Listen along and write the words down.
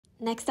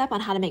Next up on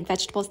how to make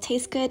vegetables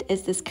taste good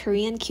is this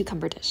Korean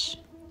cucumber dish.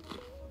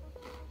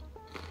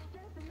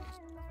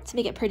 To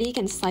make it pretty, you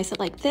can slice it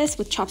like this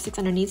with chopsticks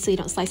underneath so you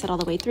don't slice it all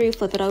the way through,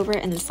 flip it over,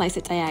 and then slice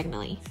it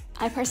diagonally.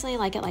 I personally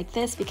like it like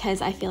this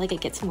because I feel like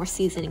it gets more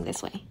seasoning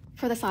this way.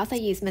 For the sauce, I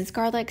use minced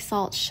garlic,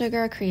 salt,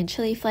 sugar, Korean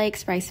chili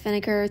flakes, rice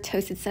vinegar,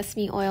 toasted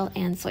sesame oil,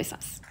 and soy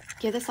sauce.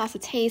 Give the sauce a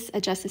taste,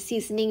 adjust the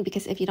seasoning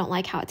because if you don't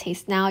like how it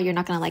tastes now, you're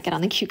not going to like it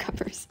on the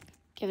cucumbers.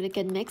 Give it a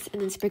good mix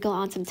and then sprinkle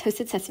on some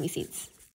toasted sesame seeds.